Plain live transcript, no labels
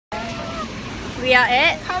We are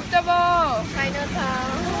at Comfortable.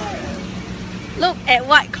 Chinatown. Look at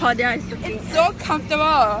what Claudia is looking It's so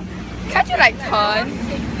comfortable. Can't you like turn?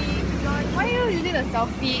 Why are you using the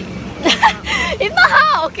selfie? It's not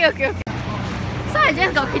how! Okay. So I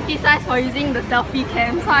just got criticized for using the selfie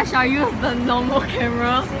cam, so I shall use the normal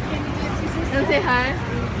camera. And say hi.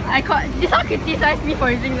 This one criticized me for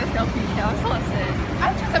using the selfie cam. So upset.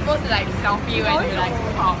 Aren't you supposed to like selfie when you like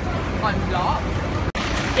pop on vlog?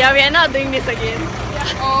 Yeah, we are not doing this again.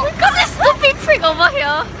 Yeah. Oh. Because this stupid freak over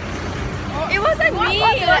here. It wasn't me.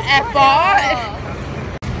 It was airport.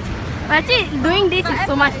 But actually, doing this is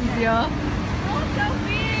so much easier.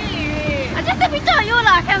 Selfie. I just take picture of you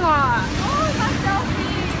lah, can not? Oh, not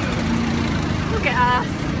selfie. Look at us.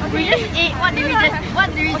 Okay. We just ate. What did we just do? What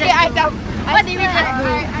did we just do?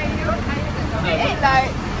 We ate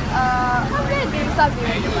like how many dim sum did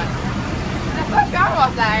we eat? The first round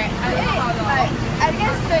was like I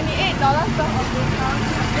guess $28 worth of dim sum.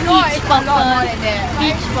 No, it's a lot more than that.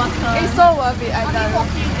 Each person. It's so worth it, I tell you.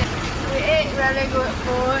 We ate really good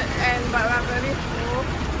food but we're very full.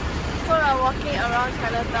 So we're walking around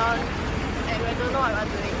Chinatown and we don't know what we're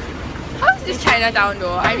doing. How is this Chinatown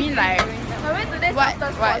though? I mean like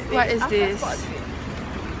what is this?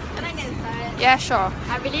 Can I get inside? Yeah, sure.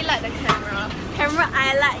 I really like the camera. Camera,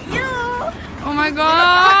 I like you. Oh my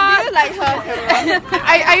god! Do you like her camera?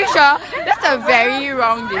 Are you sure? That's a very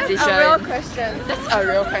wrong decision. That's a real question. That's a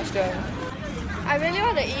real question. I really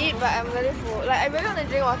want to eat, but I'm really full. Like I really want to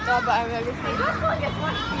drink water, but I'm really full.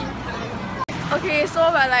 Okay,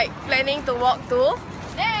 so we're like planning to walk to.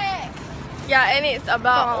 Yeah, and it's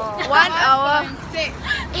about 1 hour. 8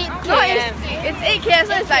 No, it's 8 km,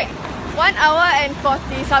 so it's like 1 hour and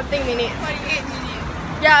 40 something minutes. 48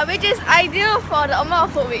 minutes. Yeah, which is ideal for the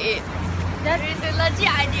amount of food we eat. That is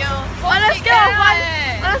legit ideal. On a scale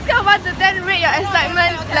of 1 to 10, rate your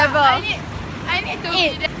excitement level. I need to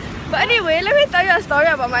eat. But anyway, let me tell you a story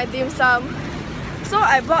about my dim sum. So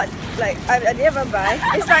I bought like I didn't even buy.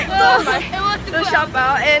 It's like to shop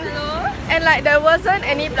out and like there wasn't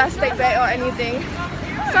any plastic bag or anything.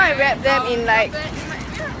 So I wrapped them in like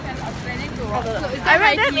I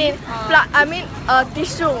wrapped them in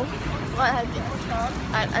tissue. What has it?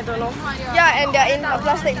 I don't know. Yeah, and they're in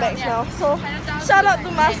plastic bags now. So shout out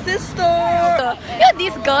to my sister. You know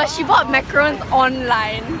this girl, she bought macarons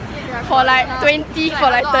online for like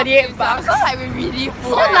 38 bucks. So like we really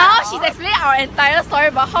full. So now she's explaining our entire story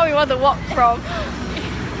about how we want to walk from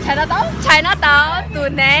Chinatown to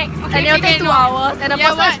next, and it'll take 2 hours, and the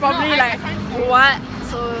person is probably like, what?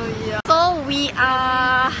 So yeah. So we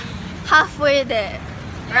are halfway there,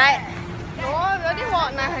 right? No, we only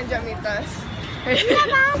walked 900 meters.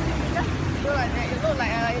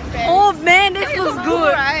 Oh man, this looks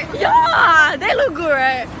good. Right? Yeah, they look good,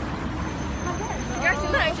 right? Guys, you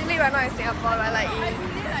know actually we're not in Singapore, we're like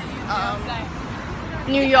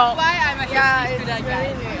in New York. Why I'm a yeah, history it's student, really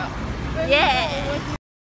guys. New York. Yeah.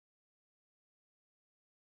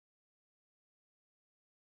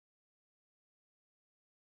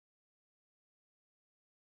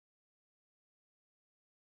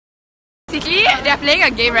 Basically, they're playing a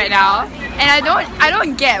game right now, and I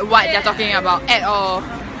don't get what they're talking about at all.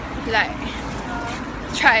 Like,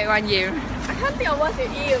 try one game. I can't think of what to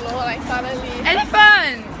eat, you know, like suddenly.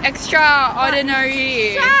 Elephant,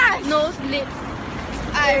 extraordinary. Nose, lips.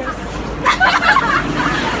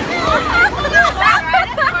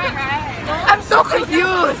 I'm so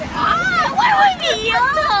confused. Why would it be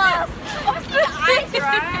yours? Obviously the eyes,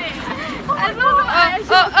 right? I know. I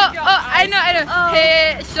know.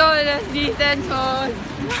 Head, shoulders, knees, and toes.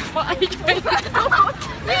 What are you trying to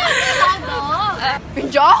do?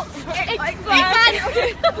 Jaw?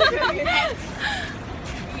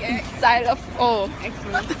 Side of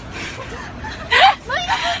excellent. No, you're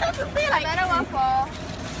not supposed to say like Another one for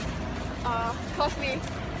costly.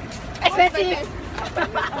 expensive. Hey,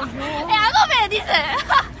 I'm not bad at this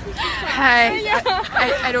Hi.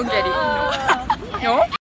 I don't get it. No?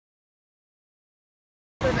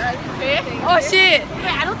 Oh shit!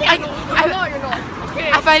 Wait, I don't think I know. You know. Okay.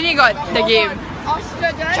 I finally got the game.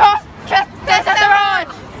 Oestrogen. Testosterone!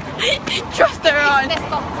 Testosterone!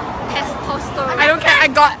 Testosterone. I don't care,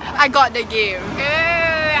 I got the game.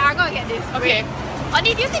 Okay, I'm gonna get this. Okay. Oh,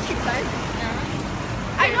 did you take trick size?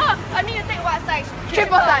 I know. I need to take what size?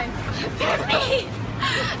 Triple sign.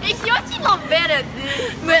 It's actually not bad at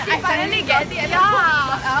this. But I finally get it.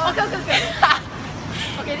 Yeah. Okay.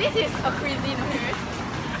 Okay, this is a cuisine, okay?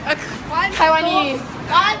 Taiwanese.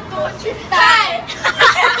 1, 2, 3, die!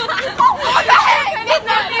 What the heck? That's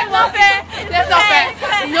not fair. That's not fair.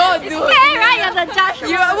 No, dude. It's fair, right? You're the judge.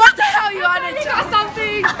 What the hell you want to judge?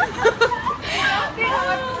 Something.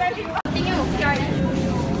 I think you will try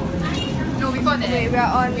got there. Wait, we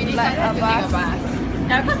are on We like decided a to take a bus. bus.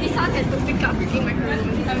 Yeah, because this one has to pick up freaking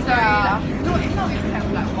macaroni. I'm sorry. No, it's not we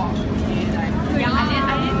have like walk. Okay, like I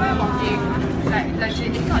didn't mind walking. Like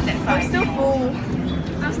legit, it's not that far. I'm still full.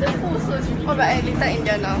 I'm still full, so it's Oh, but at Little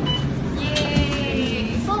India now.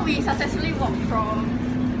 yay! So we successfully walked from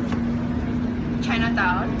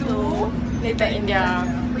Chinatown to Little India.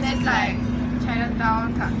 which is like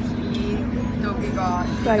Chinatown, Kaki, Dhoby Ghaut.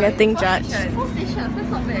 We are getting judged. 4 stations, that's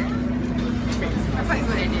not bad. I'm quite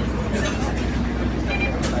good at this.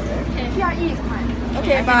 PRE is fine.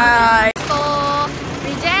 Okay, bye. So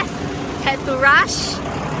we just had to rush.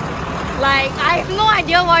 Like I have no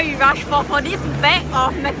idea why we rushed for this bag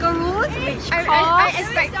of macaroons, which I cost.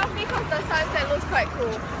 expect selfie because the sunset looks quite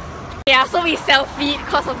cool. Yeah, so we selfie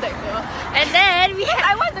because of that girl. And then we had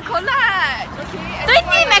I want the collage. Okay.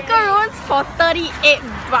 20 macaroons for 38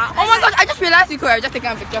 bucks. Oh my gosh, I just realized we could have just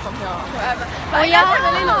taken a picture from here. Whatever. Oh, But it yeah. doesn't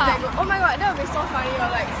really look that good. Oh my god, that would be so funny.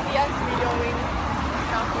 Or like see us videoing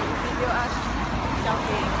selfie. Video us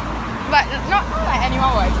selfie. But not like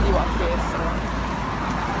anyone will actually watch this. So.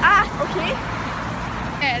 Okay.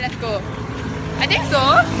 Okay, let's go. I think so.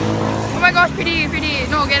 Oh my gosh, pretty.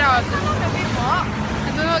 No, get out. I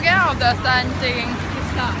don't know, get out of the sun thing.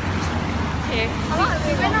 Okay.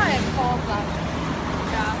 We went out at 4 plus.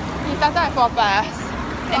 Yeah. We started at 4 past.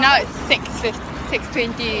 And now it's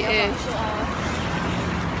 6:20-ish.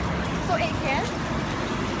 So 8 can?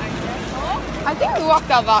 I think we walked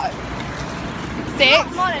about 6.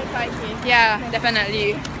 More than 5 k. Yeah,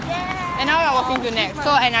 definitely. And now we're walking to next,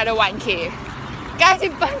 so another 1k. Guys,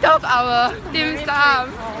 in front of our dim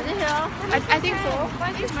sum. I think so.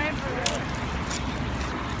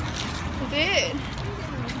 Is it?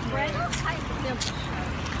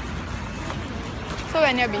 So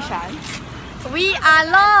we're near Bishan. We are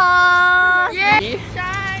lost. Yeah.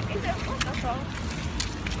 Shine. Is it what's the song?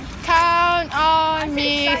 Count on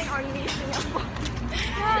me.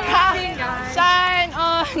 Shine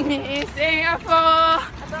on me, Singapore.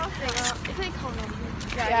 Is it called?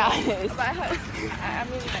 Yeah, it is. But I heard. I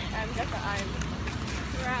mean, like, I'm just an I'm.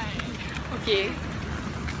 Right. Okay.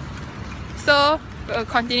 So we'll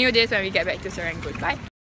continue this when we get back to Serangoon. Bye.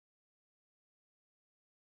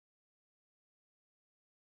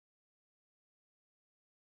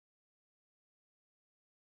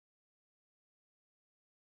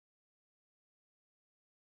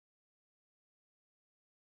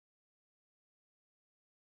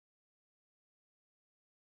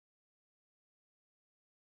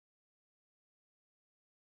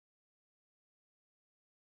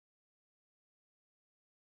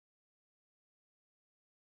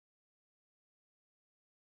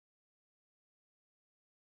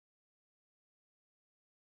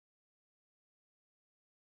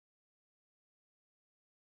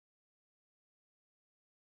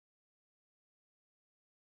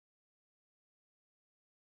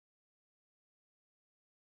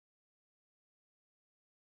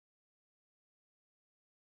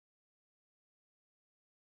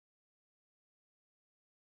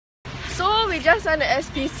 So we just went to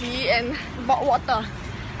SPC and Bought water.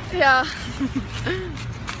 yeah.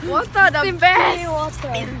 Water, the best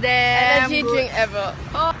water. is damn energy good. drink ever.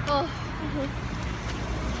 Oh.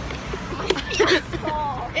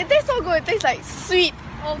 It tastes so good. It tastes like sweet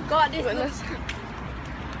Oh god, this goodness. looks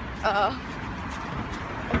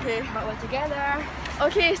Okay. but we're together.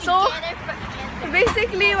 Okay, so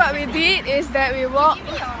basically what we did is that we walked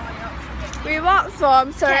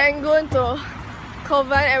from Serangoon to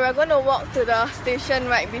Kovan and we're gonna walk to the station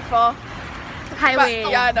right before Highway.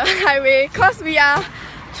 But, yeah, the highway. Cause we are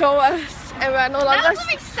throwers and we're no That longer doesn't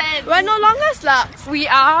make sense. we're no longer slugs. We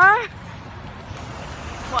are.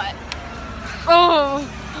 What? Oh.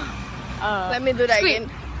 Let me do that Squid.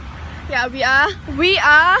 again. Yeah, we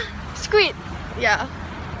are Squid. yeah.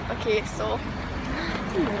 Okay, so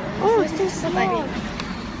oh, it's just so tiny.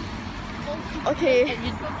 Okay.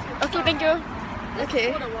 Okay, thank you.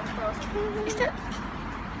 Okay. Is that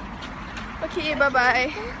okay, bye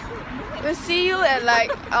bye. We'll see you at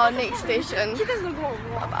like our next station.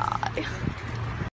 Bye bye.